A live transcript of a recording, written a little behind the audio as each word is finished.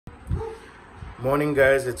Morning,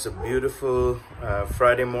 guys. It's a beautiful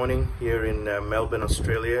Friday morning here in Melbourne,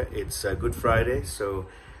 Australia. It's Good Friday, so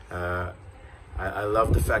I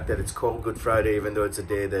love the fact that it's called Good Friday, even though it's a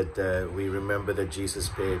day that we remember that Jesus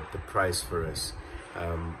paid the price for us.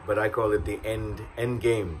 But I call it the end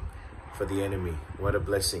game for the enemy. What a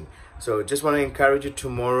blessing. So just want to encourage you,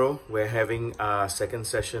 tomorrow we're having our second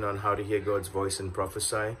session on how to hear God's voice and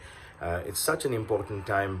prophesy. It's such an important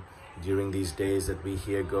time during these days that we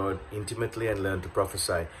hear God intimately and learn to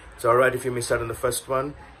prophesy. It's all right if you miss out on the first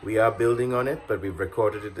one. We are building on it, but we've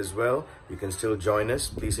recorded it as well. You can still join us.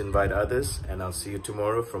 Please invite others, and I'll see you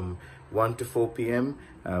tomorrow from 1 to 4 p.m.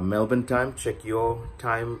 Melbourne time. Check your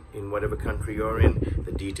time in whatever country you're in.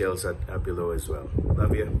 The details are below as well.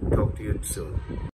 Love you. Talk to you soon.